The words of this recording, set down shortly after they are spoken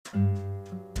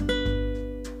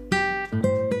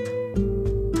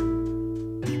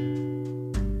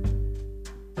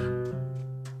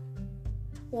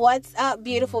What's up,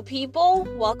 beautiful people?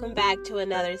 Welcome back to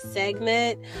another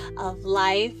segment of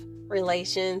Life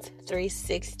Relations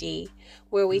 360,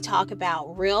 where we talk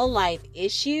about real life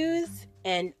issues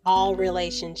and all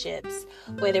relationships,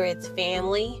 whether it's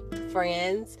family,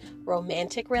 friends,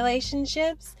 romantic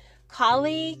relationships,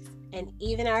 colleagues, and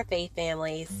even our faith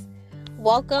families.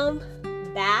 Welcome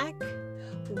back.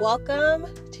 Welcome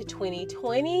to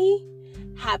 2020.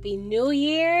 Happy New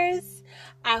Year's.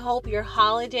 I hope your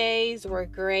holidays were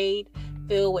great,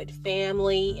 filled with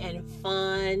family and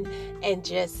fun and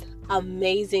just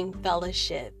amazing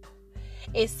fellowship.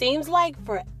 It seems like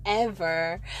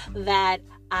forever that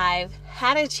I've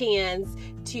had a chance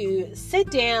to sit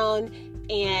down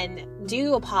and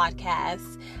do a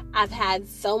podcast. I've had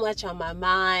so much on my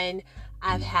mind.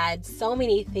 I've had so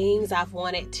many things I've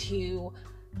wanted to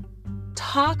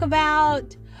talk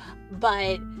about,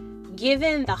 but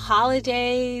given the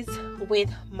holidays,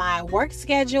 with my work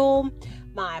schedule,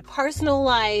 my personal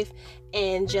life,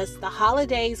 and just the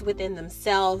holidays within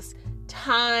themselves,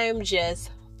 time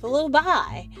just flew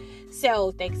by.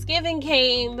 So Thanksgiving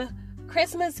came,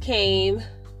 Christmas came,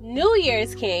 New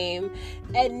Year's came,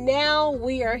 and now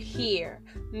we are here,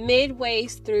 midway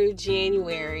through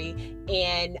January,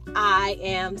 and I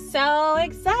am so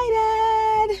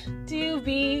excited to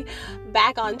be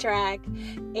back on track.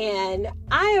 And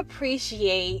I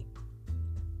appreciate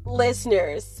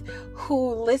listeners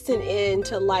who listen in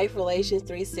to Life Relations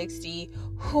 360,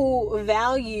 who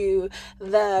value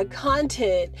the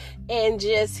content and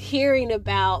just hearing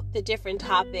about the different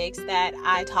topics that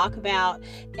I talk about,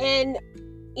 and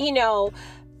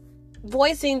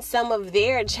voicing some of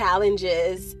their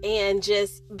challenges and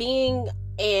just being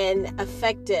an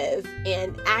effective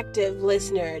and active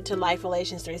listener to Life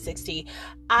Relations 360.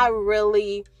 I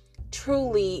really,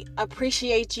 truly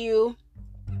appreciate you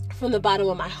from the bottom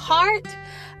of my heart.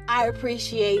 I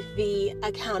appreciate the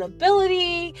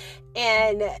accountability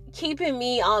and keeping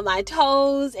me on my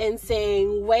toes and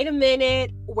saying, wait a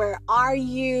minute, where are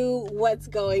you? What's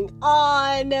going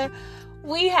on?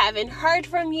 We haven't heard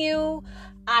from you.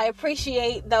 I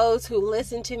appreciate those who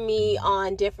listen to me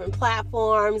on different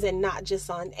platforms and not just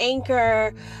on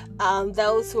Anchor,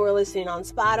 those who are listening on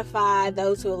Spotify,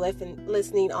 those who are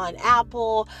listening on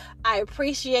Apple. I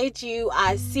appreciate you.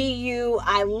 I see you.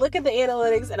 I look at the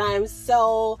analytics and I am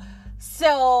so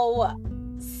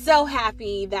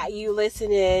happy that you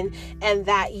listen in and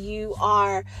that you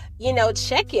are,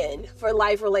 checking for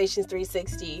Life Relations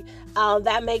 360.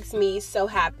 That makes me so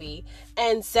happy.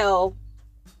 And so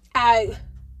I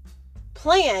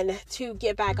plan to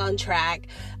get back on track.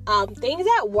 Things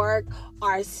at work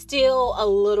are still a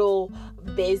little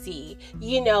busy.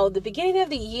 The beginning of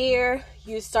the year,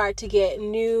 you start to get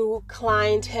new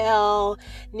clientele,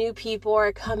 new people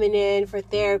are coming in for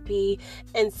therapy,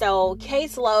 and so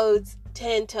caseloads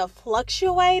tend to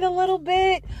fluctuate a little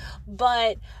bit.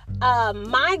 But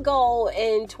my goal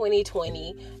in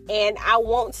 2020, and I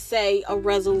won't say a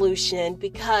resolution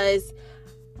because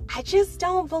I just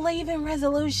don't believe in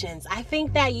resolutions. I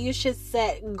think that you should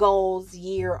set goals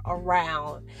year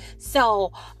around.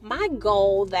 So my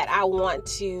goal that I want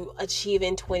to achieve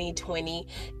in 2020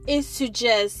 is to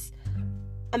just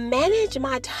manage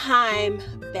my time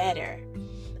better.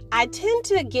 I tend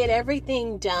to get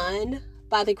everything done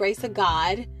by the grace of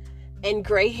God and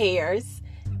gray hairs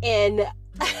and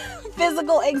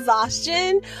physical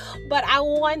exhaustion, but I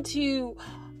want to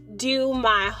do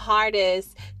my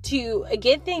hardest to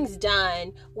get things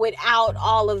done without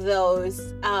all of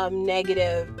those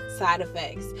negative side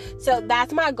effects. So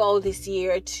that's my goal this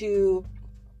year, to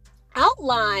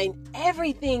outline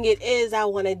everything it is I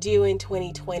want to do in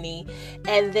 2020,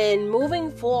 and then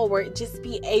moving forward, just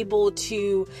be able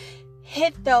to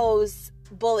hit those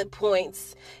bullet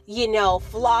points,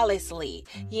 flawlessly,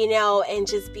 and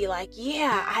just be like,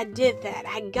 yeah, I did that.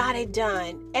 I got it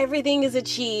done. Everything is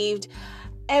achieved.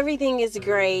 Everything is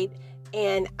great,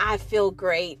 and I feel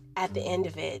great at the end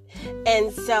of it.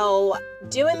 And so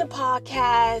doing the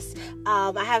podcast,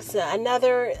 I have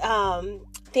another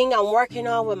thing I'm working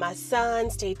on with my son.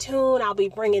 Stay tuned. I'll be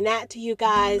bringing that to you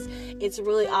guys. It's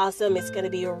really awesome. It's going to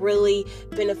be really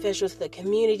beneficial to the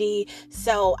community.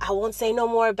 So I won't say no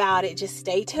more about it. Just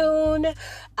stay tuned.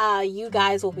 You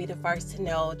guys will be the first to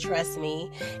know. Trust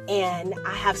me. And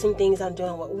I have some things I'm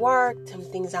doing with work, some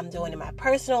things I'm doing in my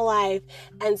personal life.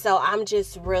 And so I'm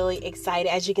just really excited.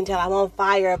 As you can tell, I'm on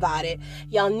fire about it.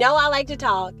 Y'all know I like to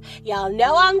talk. Y'all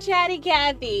know I'm Chatty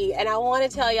Cathy. And I want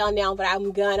to tell y'all now, but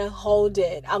I'm going to hold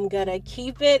it. I'm going to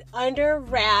keep it under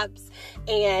wraps,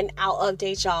 and I'll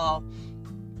update y'all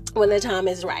when the time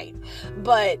is right.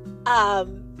 But, I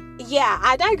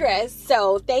digress.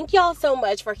 So thank y'all so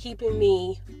much for keeping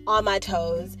me on my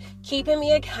toes, keeping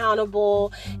me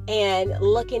accountable, and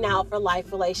looking out for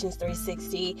Life Relations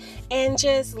 360, and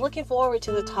just looking forward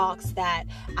to the talks that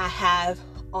I have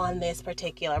on this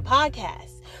particular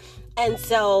podcast. And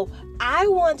so I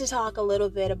want to talk a little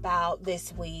bit about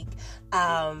this week,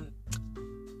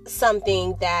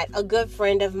 something that a good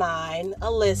friend of mine,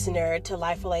 a listener to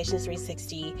Life Relations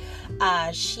 360,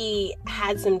 she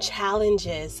had some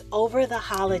challenges over the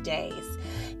holidays,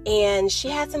 and she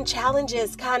had some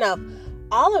challenges kind of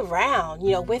all around,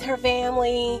 with her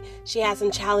family. She had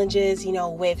some challenges,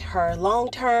 with her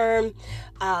long-term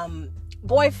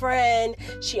boyfriend.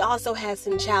 She also has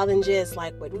some challenges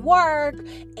like with work,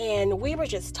 and we were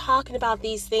just talking about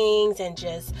these things and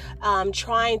just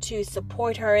trying to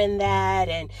support her in that,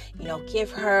 and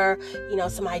give her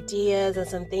some ideas and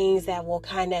some things that will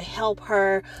kind of help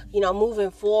her moving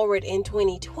forward in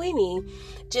 2020,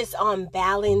 just on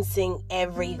balancing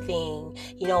everything,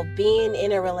 being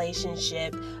in a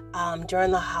relationship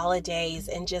during the holidays,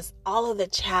 and just all of the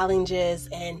challenges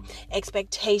and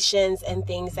expectations and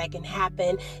things that can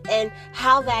happen, and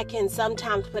how that can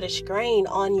sometimes put a strain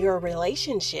on your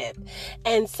relationship.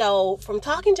 And so from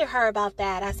talking to her about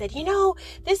that, I said,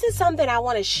 this is something I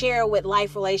want to share with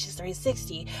Life Relations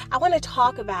 360. I want to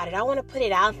talk about it. I want to put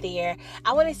it out there.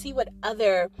 I want to see what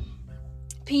other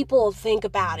people think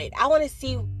about it. I want to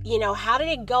see, how did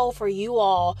it go for you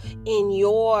all in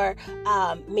your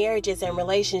marriages and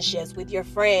relationships, with your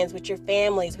friends, with your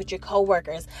families, with your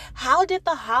coworkers? How did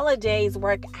the holidays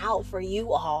work out for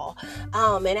you all?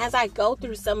 And as I go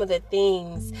through some of the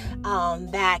things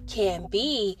that can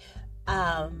be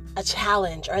a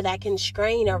challenge or that can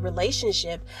strain a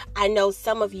relationship, I know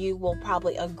some of you will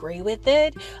probably agree with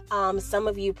it. Some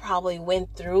of you probably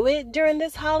went through it during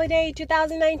this holiday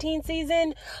 2019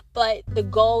 season, but the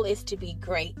goal is to be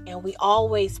great, and we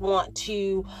always want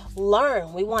to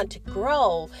learn. We want to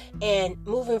grow, and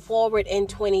moving forward in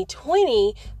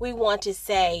 2020, we want to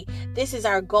say, this is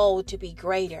our goal to be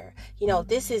greater.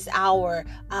 This is our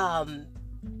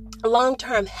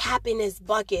long-term happiness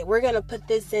bucket. We're going to put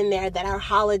this in there, that our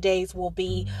holidays will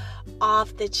be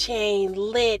off the chain,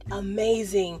 lit,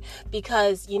 amazing,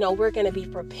 because we're going to be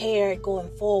prepared going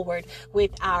forward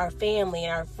with our family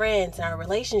and our friends and our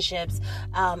relationships,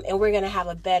 and we're going to have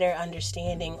a better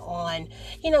understanding on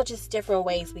just different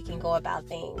ways we can go about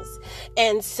things.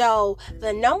 And so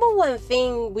the number one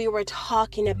thing we were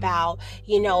talking about,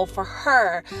 for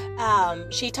her,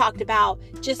 she talked about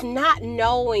just not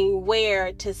knowing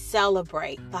where to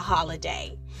celebrate the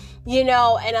holiday,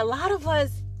 and a lot of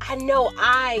us, I know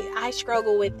I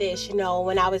struggle with this,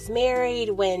 when I was married,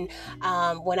 when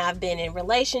I've been in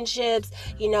relationships,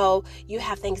 you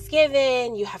have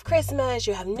Thanksgiving, you have Christmas,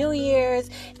 you have New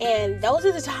Year's, and those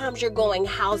are the times you're going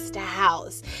house to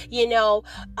house,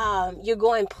 you're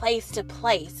going place to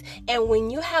place. And when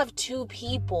you have two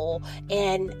people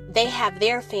and they have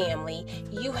their family,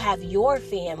 you have your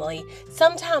family,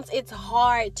 sometimes it's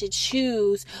hard to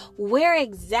choose where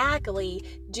exactly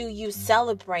do you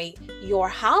celebrate your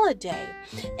holiday.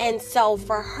 And so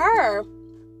for her,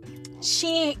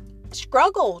 she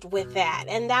struggled with that,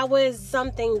 and that was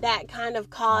something that kind of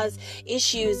caused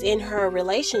issues in her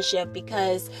relationship,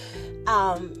 because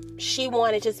she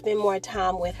wanted to spend more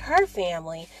time with her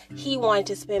family, he wanted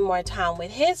to spend more time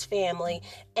with his family,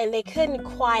 and they couldn't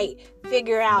quite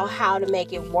figure out how to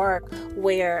make it work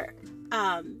where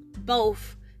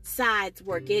both sides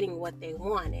were getting what they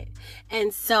wanted.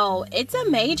 And so it's a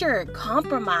major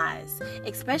compromise,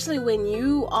 especially when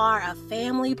you are a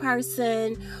family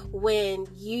person, when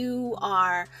you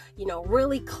are,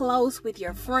 really close with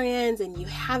your friends and you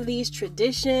have these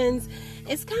traditions.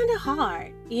 It's kind of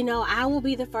hard. I will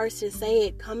be the first to say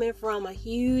it, coming from a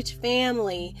huge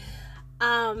family.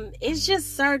 It's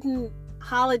just certain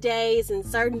holidays and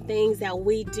certain things that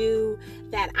we do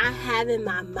that I have in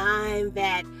my mind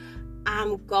that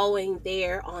I'm going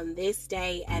there on this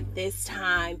day at this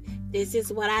time. This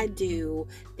is what I do.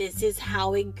 This is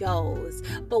how it goes.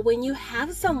 But when you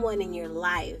have someone in your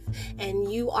life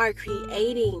and you are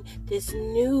creating this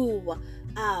new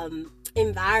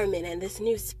environment and this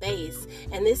new space,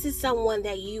 and this is someone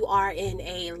that you are in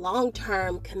a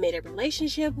long-term committed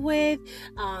relationship with,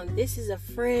 this is a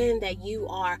friend that you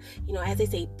are, as they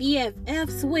say,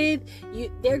 BFFs with,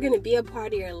 they're going to be a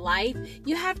part of your life.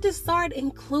 You have to start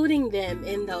including them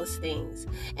in those things.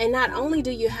 And not only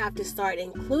do you have to start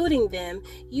including them,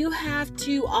 you have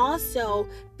to also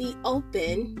be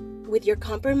open with your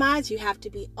compromise. You have to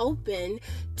be open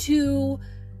to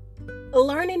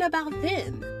learning about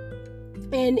them.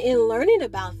 And in learning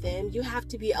about them, you have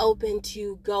to be open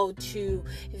to go to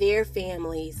their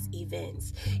family's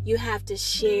events. You have to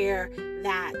share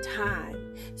that time.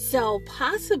 So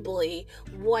possibly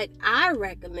what I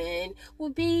recommend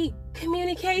would be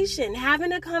communication,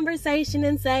 having a conversation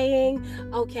and saying,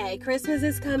 okay, Christmas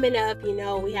is coming up.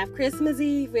 We have Christmas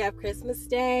Eve, we have Christmas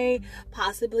Day,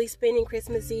 possibly spending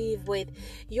Christmas Eve with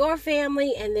your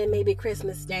family and then maybe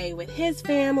Christmas Day with his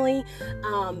family.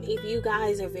 If you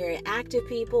guys are very active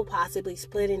people, possibly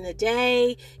splitting the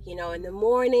day, in the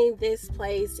morning, this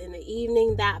place, in the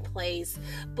evening, that place.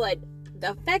 But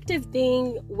the effective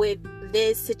thing with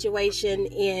this situation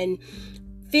in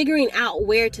figuring out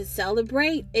where to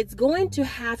celebrate, it's going to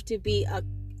have to be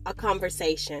a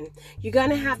conversation. You're going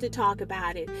to have to talk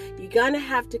about it. You're going to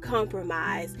have to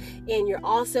compromise. And you're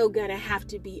also going to have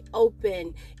to be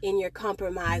open in your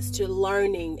compromise to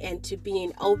learning and to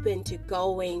being open to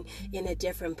going in a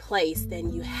different place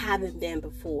than you haven't been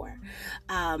before.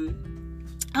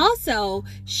 Also,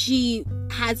 she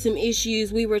had some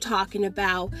issues. We were talking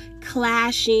about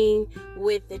clashing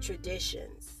with the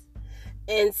traditions.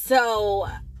 And so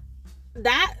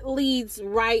that leads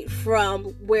right from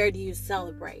where do you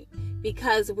celebrate?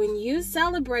 Because when you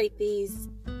celebrate these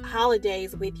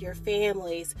holidays with your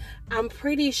families, I'm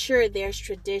pretty sure there's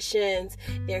traditions,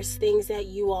 there's things that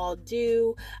you all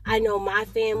do. I know my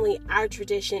family, our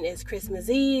tradition is Christmas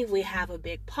Eve. We have a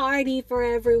big party for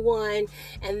everyone.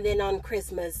 And then on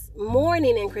Christmas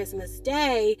morning and Christmas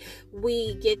Day,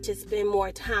 we get to spend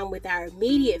more time with our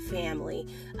immediate family.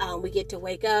 We get to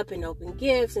wake up and open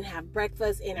gifts and have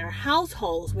breakfast in our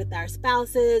households with our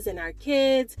spouses and our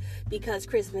kids, because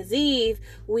Christmas Eve,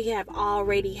 we have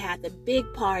already had the big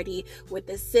party with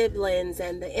the siblings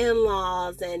and the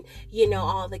in-laws and,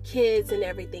 all the kids and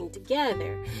everything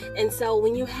together. And so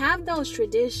when you have those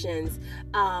traditions,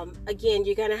 again,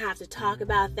 you're going to have to talk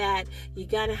about that. You're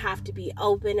going to have to be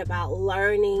open about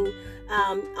learning.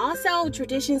 Also,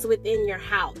 traditions within your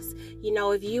house.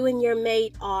 If you and your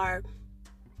mate are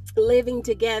living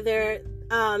together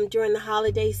during the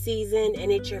holiday season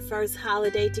and it's your first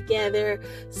holiday together,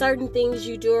 certain things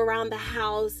you do around the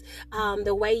house,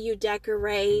 the way you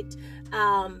decorate,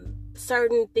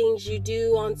 certain things you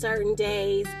do on certain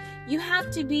days, you have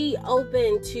to be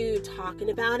open to talking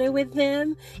about it with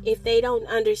them. If they don't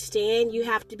understand, you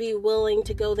have to be willing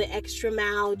to go the extra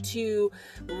mile to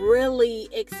really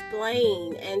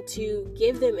explain and to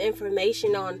give them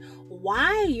information on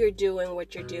why you're doing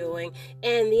what you're doing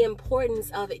and the importance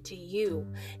of it to you.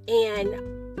 And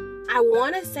I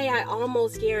want to say I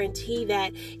almost guarantee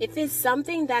that if it's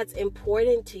something that's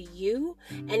important to you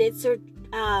and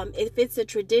if it's a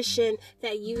tradition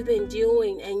that you've been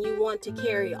doing and you want to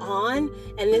carry on,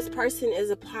 and this person is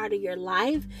a part of your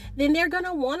life, then they're going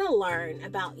to want to learn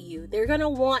about you. They're going to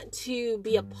want to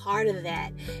be a part of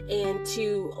that and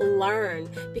to learn,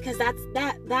 because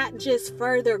that just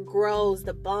further grows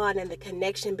the bond and the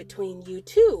connection between you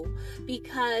two,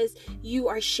 because you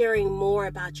are sharing more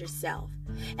about yourself.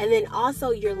 And then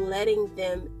also you're letting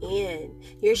them in.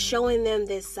 You're showing them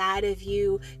this side of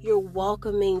you. You're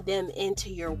welcoming them into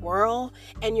your world.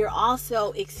 And you're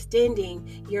also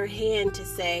extending your hand to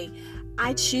say,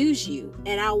 I choose you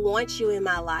and I want you in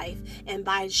my life. And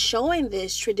by showing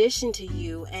this tradition to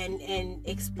you and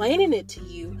explaining it to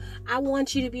you, I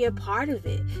want you to be a part of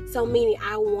it. So meaning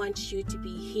I want you to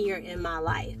be here in my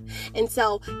life. And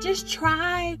so just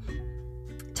try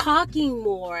talking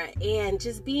more and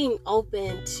just being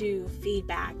open to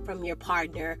feedback from your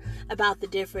partner about the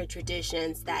different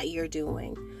traditions that you're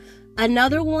doing.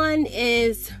 Another one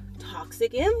is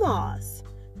toxic in-laws.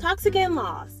 Toxic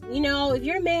in-laws. If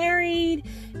you're married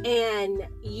and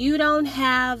you don't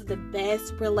have the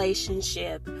best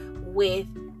relationship with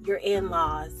your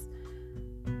in-laws,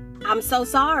 I'm so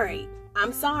sorry.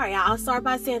 I'm sorry. I'll start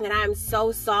by saying that I'm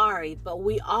so sorry, but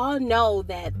we all know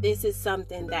that this is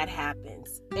something that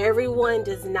happens. Everyone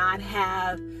does not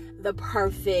have the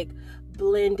perfect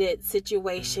blended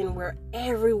situation where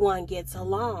everyone gets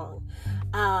along.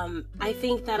 I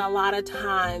think that a lot of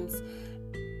times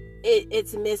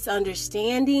it's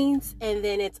misunderstandings, and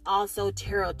then it's also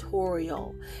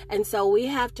territorial. And so we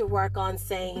have to work on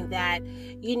saying that,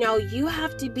 you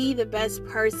have to be the best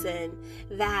person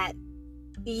that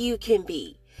you can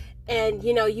be. And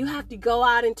you have to go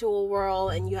out into a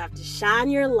world and you have to shine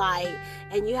your light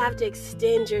and you have to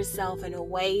extend yourself in a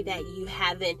way that you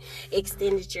haven't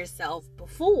extended yourself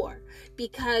before,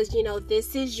 because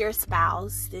this is your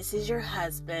spouse, this is your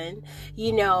husband,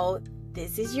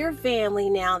 this is your family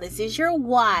now, this is your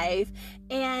wife,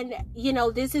 and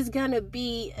this is gonna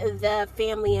be the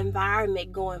family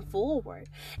environment going forward.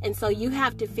 And so you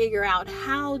have to figure out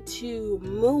how to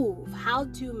move, how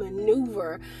to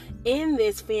maneuver in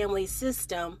this family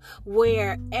system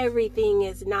where everything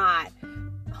is not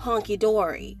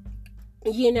hunky-dory.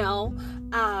 You know,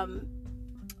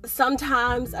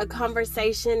 sometimes a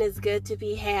conversation is good to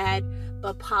be had,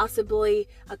 but possibly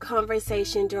a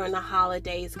conversation during the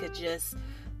holidays could just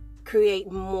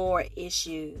create more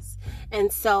issues.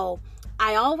 And so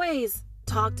I always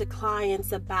talk to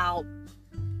clients about,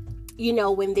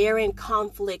 when they're in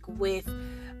conflict with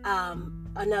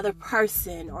another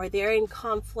person, or they're in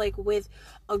conflict with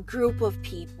a group of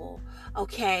people.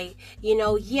 Okay,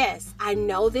 yes, I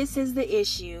know this is the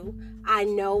issue. I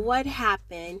know what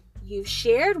happened. You've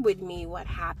shared with me what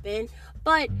happened,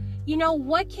 but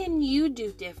what can you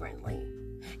do differently?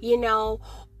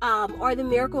 Or the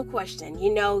miracle question,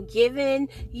 given,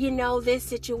 this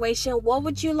situation, what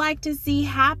would you like to see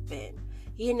happen?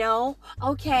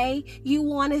 Okay, you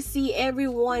want to see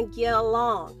everyone get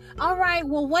along. All right,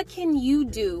 well, what can you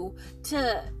do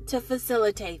to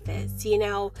facilitate this?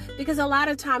 Because a lot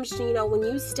of times, when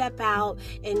you step out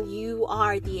and you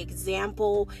are the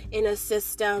example in a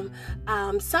system,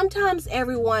 sometimes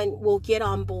everyone will get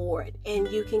on board and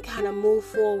you can kind of move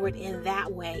forward in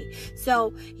that way.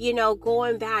 So,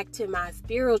 going back to my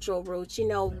spiritual roots,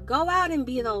 go out and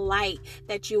be the light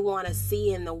that you want to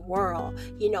see in the world.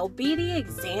 Be the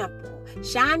example.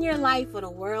 Shine your light for the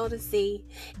world to see.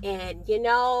 And,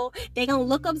 they're going to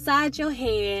look upside your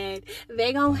head.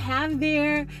 They're going to have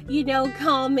their,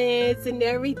 comments and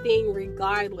everything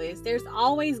regardless. There's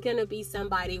always going to be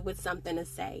somebody with something to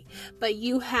say. But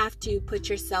you have to put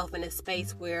yourself in a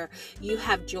space where you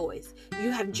have joy.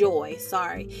 You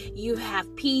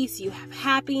have peace, you have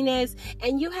happiness,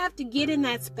 and you have to get in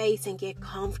that space and get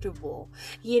comfortable,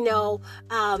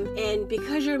 and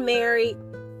because you're married,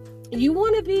 you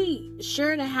want to be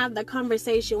sure to have the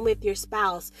conversation with your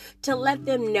spouse to let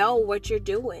them know what you're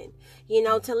doing,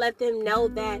 to let them know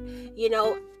that,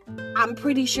 I'm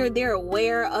pretty sure they're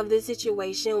aware of the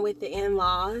situation with the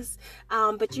in-laws,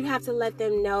 but you have to let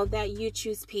them know that you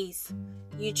choose peace,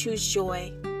 you choose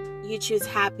joy, you choose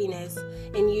happiness,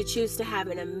 and you choose to have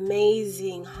an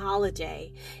amazing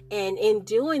holiday. And in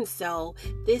doing so,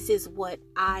 this is what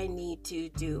I need to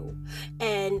do.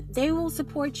 And they will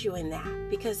support you in that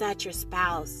because that's your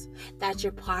spouse, that's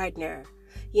your partner.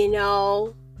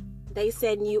 They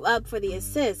setting you up for the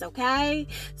assist, okay?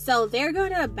 So they're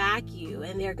going to back you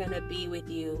and they're going to be with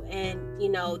you. And,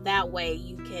 that way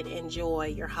you can enjoy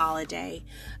your holiday.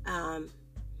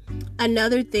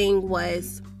 Another thing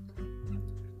was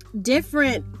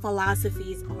different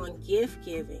philosophies on gift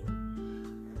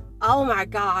giving. Oh my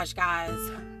gosh, guys.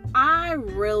 I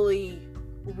really,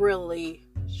 really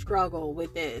struggle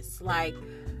with this. Like,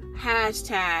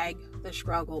 hashtag the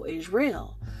struggle is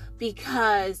real.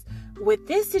 Because with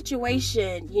this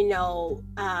situation,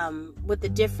 with the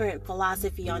different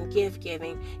philosophy on gift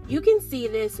giving, you can see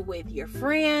this with your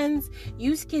friends,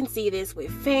 you can see this with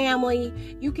family,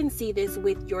 you can see this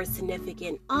with your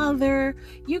significant other,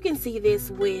 you can see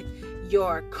this with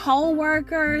your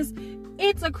co-workers.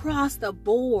 It's across the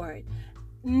board.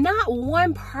 Not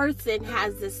one person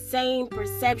has the same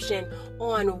perception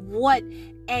on what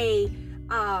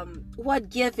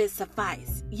gift is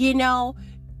suffice.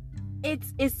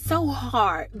 It's so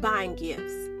hard buying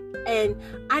gifts. And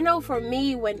I know for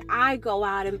me, when I go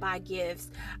out and buy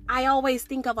gifts, I always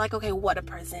think of like, okay, what a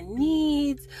person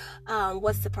needs,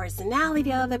 what's the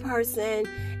personality of the person.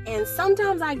 And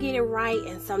sometimes I get it right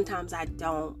and sometimes I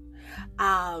don't.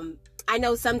 I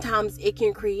know sometimes it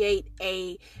can create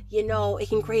a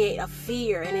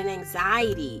fear and an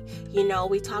anxiety.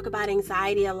 We talk about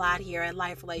anxiety a lot here at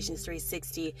Life Relations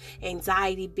 360.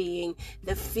 Anxiety being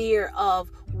the fear of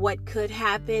what could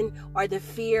happen or the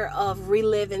fear of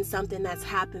reliving something that's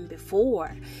happened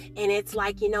before. And it's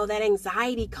like, that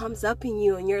anxiety comes up in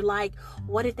you and you're like,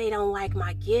 what if they don't like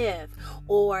my gift?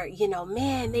 Or,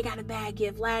 man, they got a bad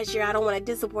gift last year. I don't want to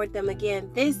disappoint them again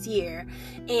this year.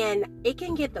 And it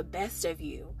can get the best of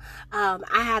you. I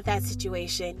had that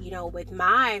situation, with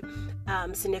my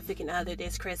significant other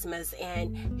this Christmas,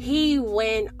 and he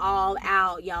went all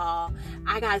out, y'all.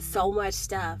 I got so much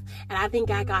stuff, and I think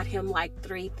I got him like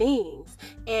 3 things.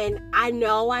 And I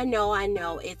know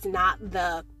it's not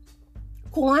the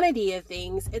quantity of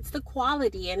things, it's the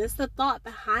quality and it's the thought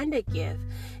behind a gift.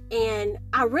 And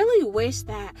I really wish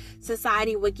that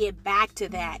society would get back to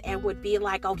that and would be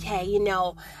like, okay,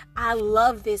 I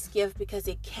love this gift because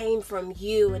it came from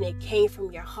you and it came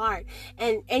from your heart.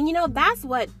 And that's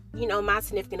what, my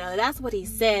significant other, that's what he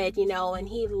said, and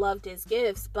he loved his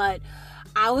gifts. But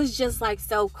I was just like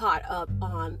so caught up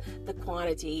on the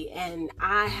quantity, and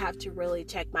I have to really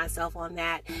check myself on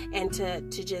that and to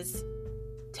just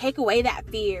take away that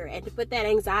fear and to put that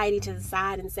anxiety to the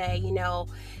side and say,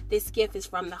 this gift is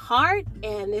from the heart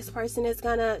and this person is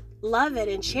going to love it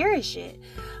and cherish it.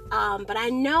 But I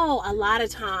know a lot of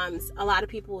times, a lot of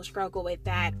people will struggle with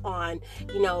that on,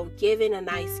 giving a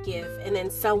nice gift and then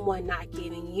someone not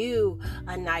giving you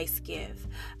a nice gift.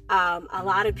 A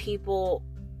lot of people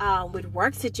with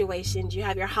work situations, you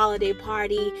have your holiday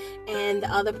party and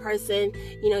the other person,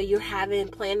 you're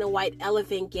playing the white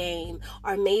elephant game,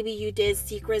 or maybe you did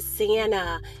Secret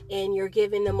Santa and you're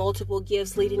giving them multiple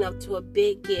gifts leading up to a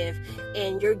big gift,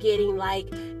 and you're getting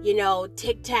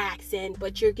Tic Tacs,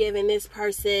 but you're giving this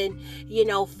person,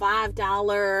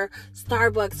 $5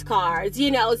 Starbucks cards,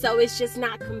 so it's just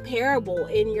not comparable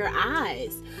in your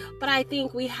eyes. But I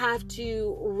think we have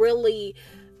to really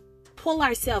pull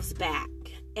ourselves back.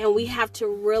 And we have to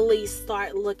really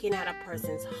start looking at a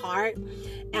person's heart,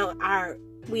 and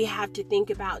we have to think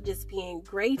about just being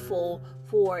grateful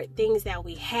for things that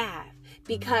we have,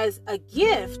 because a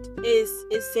gift is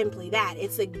simply that.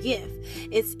 It's a gift.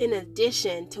 It's in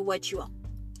addition to what you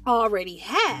already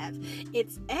have.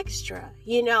 It's extra,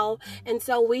 and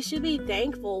so we should be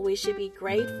thankful. We should be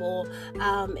grateful.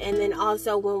 And then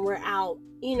also when we're out,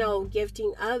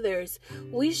 gifting others,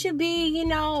 we should be,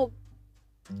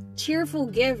 cheerful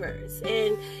givers.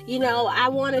 And I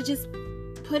want to just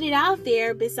put it out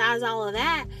there, besides all of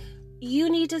that, you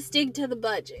need to stick to the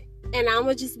budget. And I'm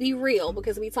gonna just be real,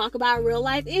 because we talk about real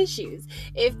life issues.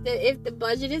 If the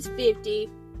budget is 50,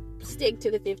 stick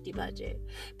to the 50 budget,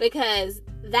 because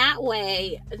that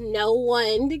way no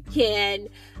one can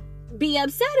be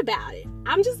upset about it.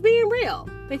 I'm just being real,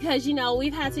 because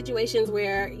we've had situations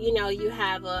where you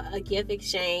have a gift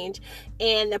exchange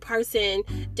and the person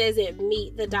doesn't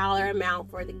meet the dollar amount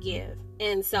for the gift,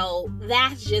 and so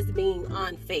that's just being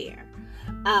unfair.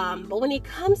 But when it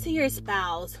comes to your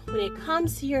spouse, when it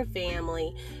comes to your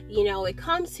family, it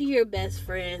comes to your best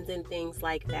friends and things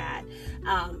like that,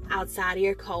 outside of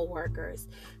your coworkers,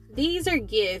 these are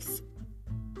gifts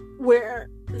where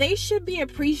they should be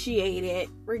appreciated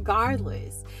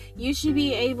regardless. You should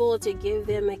be able to give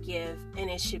them a gift, and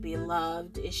it should be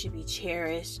loved, it should be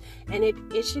cherished, and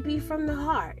it should be from the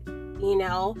heart.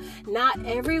 Not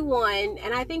everyone,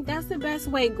 and I think that's the best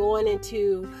way going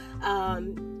into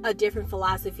a different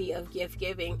philosophy of gift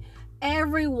giving.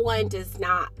 Everyone does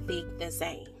not think the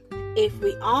same. If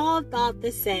we all thought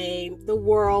the same, the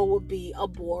world would be a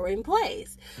boring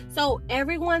place. So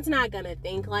everyone's not going to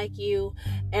think like you.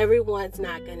 Everyone's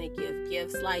not going to give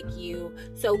gifts like you.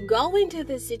 So go into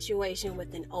this situation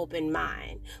with an open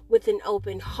mind, with an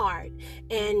open heart,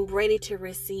 and ready to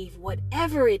receive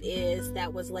whatever it is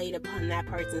that was laid upon that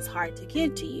person's heart to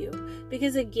give to you.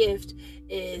 Because a gift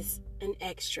is an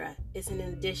extra. It's in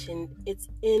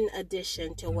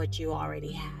addition to what you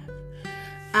already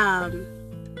have.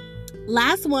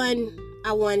 Last one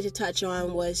I wanted to touch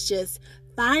on was just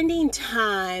finding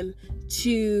time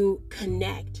to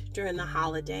connect during the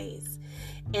holidays.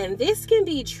 And this can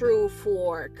be true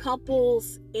for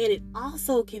couples, and it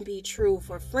also can be true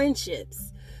for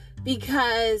friendships,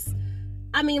 because,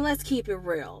 let's keep it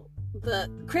real. The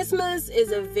Christmas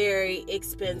is a very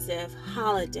expensive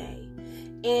holiday,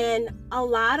 and a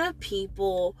lot of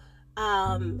people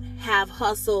have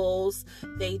hustles,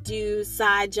 they do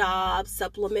side jobs,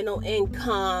 supplemental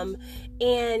income,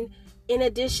 and in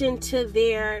addition to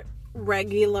their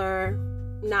regular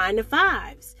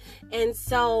 9-to-5s. And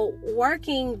so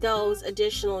working those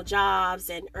additional jobs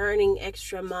and earning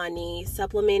extra money,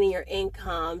 supplementing your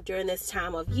income during this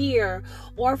time of year,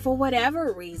 or for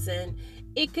whatever reason,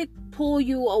 it could pull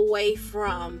you away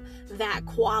from that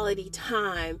quality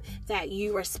time that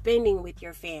you are spending with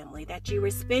your family, that you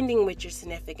were spending with your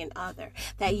significant other,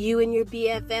 that you and your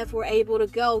BFF were able to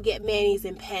go get manis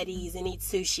and petties and eat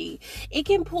sushi. It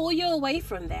can pull you away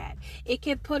from that. It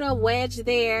can put a wedge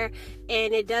there,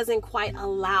 and it doesn't quite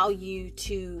allow you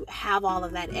to have all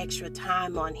of that extra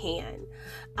time on hand.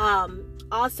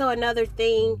 Also, another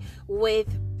thing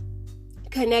with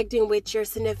connecting with your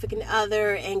significant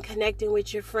other and connecting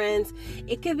with your friends,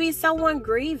 it could be someone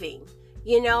grieving.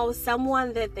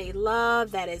 Someone that they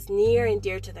love, that is near and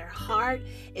dear to their heart,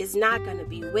 is not going to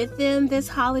be with them this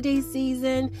holiday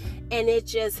season, and it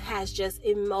just has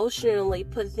emotionally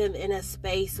put them in a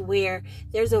space where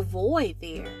there's a void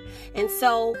there. And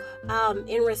so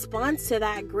in response to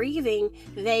that grieving,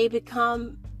 they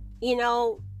become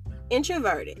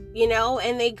introverted,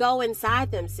 and they go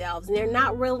inside themselves, and they're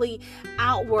not really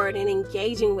outward and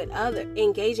engaging with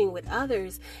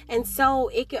others. And so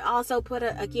it could also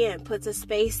puts a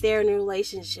space there in a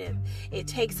relationship. It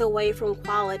takes away from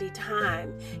quality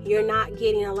time. You're not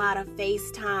getting a lot of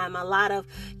face time, a lot of,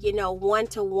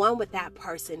 one-to-one with that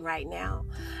person right now.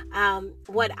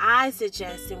 What I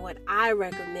suggest and what I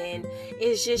recommend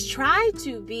is just try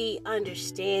to be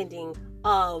understanding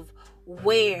of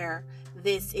where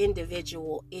this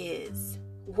individual is,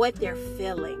 what they're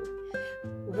feeling,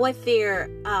 what they're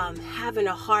having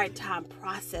a hard time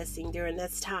processing during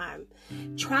this time.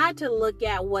 Try to look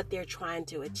at what they're trying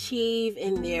to achieve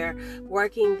in their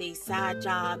working these side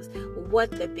jobs,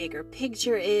 what the bigger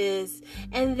picture is,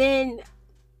 and then,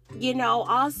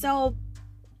 also,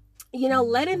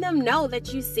 letting them know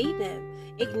that you see them.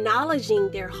 Acknowledging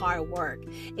their hard work,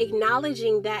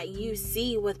 acknowledging that you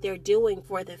see what they're doing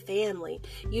for the family,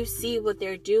 you see what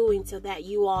they're doing so that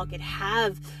you all could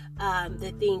have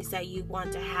the things that you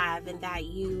want to have, and that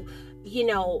you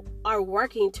are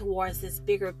working towards this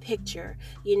bigger picture.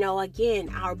 Again,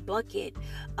 our bucket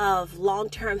of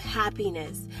long-term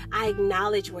happiness. I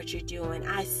acknowledge what you're doing.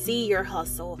 I see your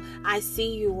hustle. I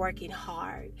see you working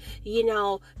hard,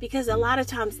 because a lot of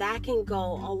times that can go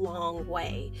a long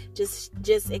way. Just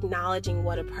acknowledging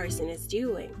what a person is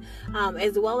doing,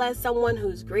 as well as someone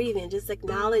who's grieving, just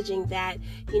acknowledging that,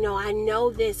 I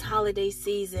know this holiday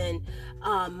season,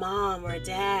 mom or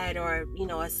dad or,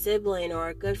 a sibling or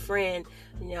a good friend,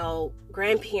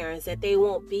 grandparents, that they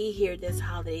won't be here this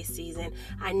holiday season.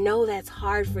 I know that's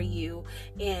hard for you,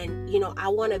 and I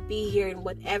want to be here in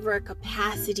whatever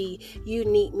capacity you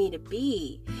need me to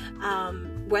be,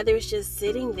 whether it's just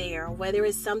sitting there or whether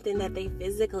it's something that they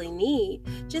physically need.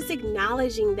 Just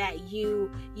acknowledging that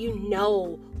you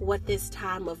know what this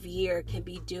time of year can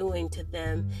be doing to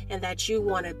them, and that you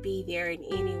want to be there in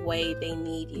any way they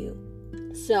need you.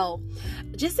 So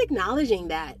just acknowledging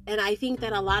that. And I think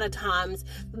that a lot of times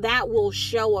that will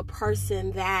show a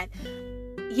person that,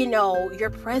 you're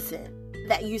present,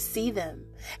 that you see them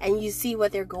and you see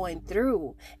what they're going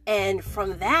through. And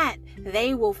from that,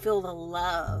 they will feel the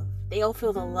love. They'll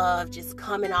feel the love just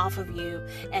coming off of you,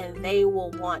 and they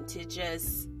will want to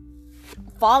just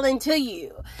fall into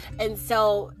you. And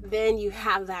so then you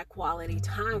have that quality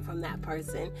time from that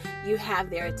person. You have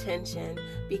their attention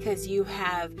because you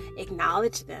have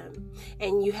acknowledged them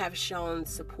and you have shown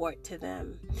support to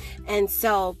them. And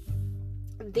so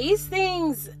these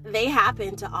things, they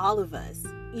happen to all of us.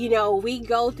 We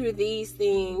go through these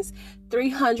things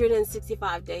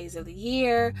 365 days of the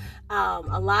year.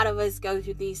 A lot of us go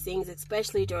through these things,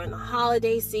 especially during the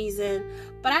holiday season.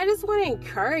 But I just want to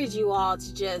encourage you all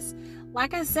to just,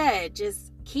 like I said,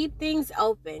 just keep things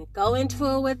open. Go into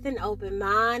it with an open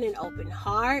mind, an open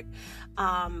heart.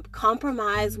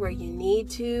 Compromise where you need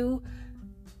to.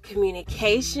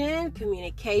 Communication.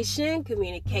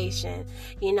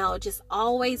 Just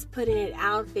always putting it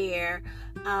out there,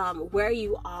 where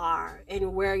you are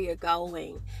and where you're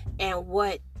going, and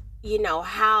what,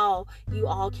 how you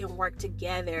all can work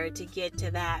together to get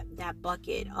to that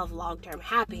bucket of long-term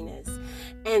happiness.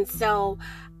 And so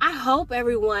I hope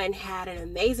everyone had an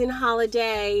amazing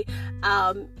holiday.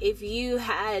 If you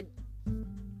had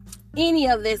any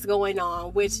of this going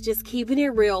on, which, just keeping it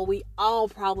real, we all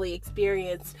probably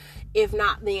experienced, if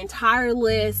not the entire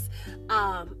list,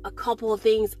 a couple of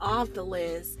things off the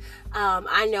list.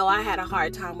 I know I had a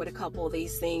hard time with a couple of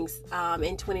these things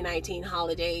in 2019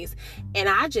 holidays, and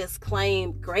I just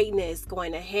claimed greatness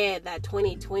going ahead, that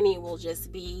 2020 will just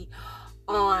be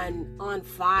on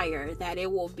fire, that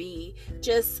it will be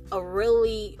just a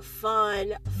really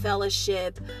fun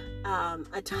fellowship,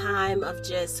 a time of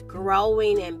just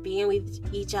growing and being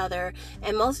with each other,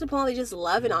 and most importantly, just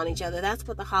loving on each other. That's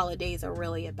what the holidays are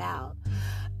really about.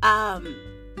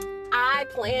 I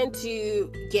plan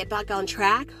to get back on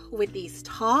track with these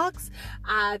talks.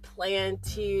 I plan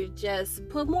to just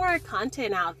put more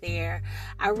content out there.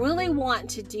 I really want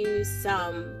to do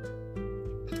some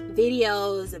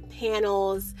videos and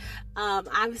panels.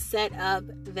 I've set up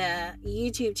the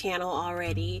YouTube channel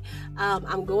already.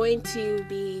 I'm going to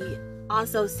be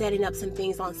also setting up some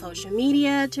things on social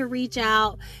media to reach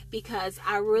out, because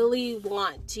I really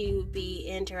want to be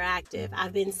interactive.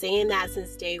 I've been saying that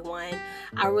since day one.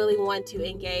 I really want to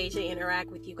engage and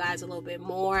interact with you guys a little bit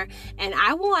more, and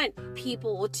I want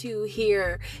people to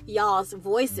hear y'all's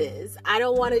voices. I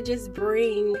don't want to just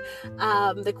bring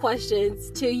the questions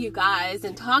to you guys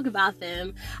and talk about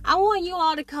them. I want you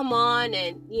all to come on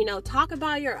and talk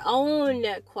about your own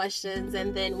questions,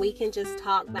 and then we can just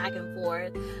talk back and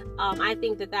forth. I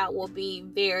think that will be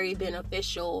very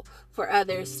beneficial for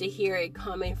others to hear it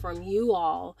coming from you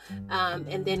all,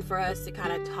 and then for us to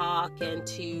kind of talk and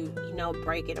to,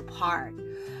 break it apart.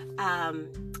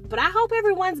 But I hope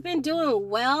everyone's been doing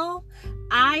well.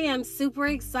 I am super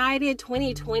excited.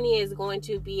 2020 is going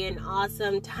to be an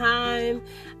awesome time.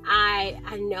 I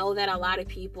know that a lot of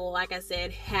people, like I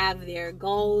said, have their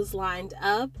goals lined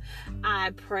up.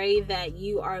 I pray that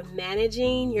you are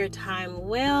managing your time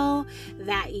well,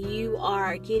 that you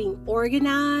are getting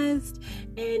organized.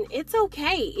 And it's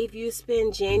okay if you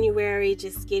spend January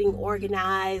just getting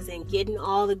organized and getting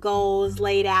all the goals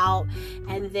laid out,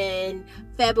 and then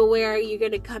February you're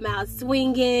going to come out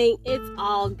swinging. It's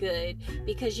all good,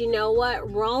 because you know what?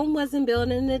 Rome wasn't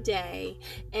built in a day,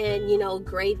 and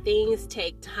great things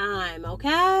take time,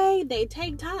 okay? They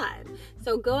take time.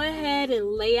 So go ahead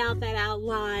and lay out that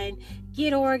outline.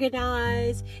 Get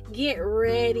organized, get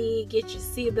ready, get your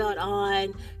seatbelt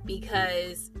on,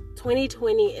 because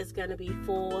 2020 is going to be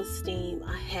full steam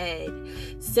ahead.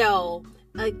 So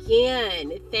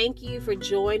again, thank you for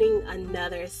joining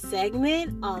another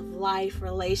segment of Life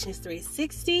Relations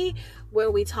 360,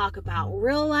 where we talk about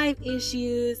real life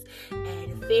issues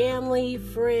and family,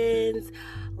 friends,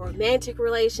 romantic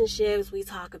relationships. We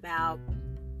talk about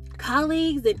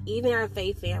colleagues and even our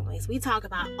faith families. We talk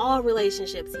about all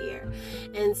relationships here.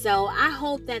 And so I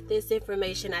hope that this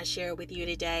information I share with you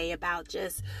today about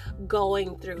just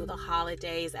going through the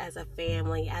holidays as a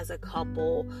family, as a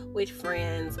couple, with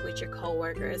friends, with your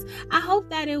coworkers, I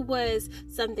hope that it was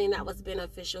something that was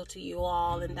beneficial to you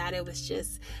all, and that it was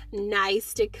just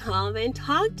nice to come and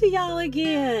talk to y'all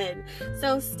again.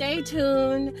 So stay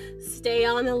tuned, stay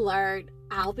on alert.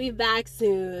 I'll be back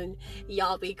soon.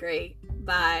 Y'all be great.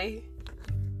 Bye.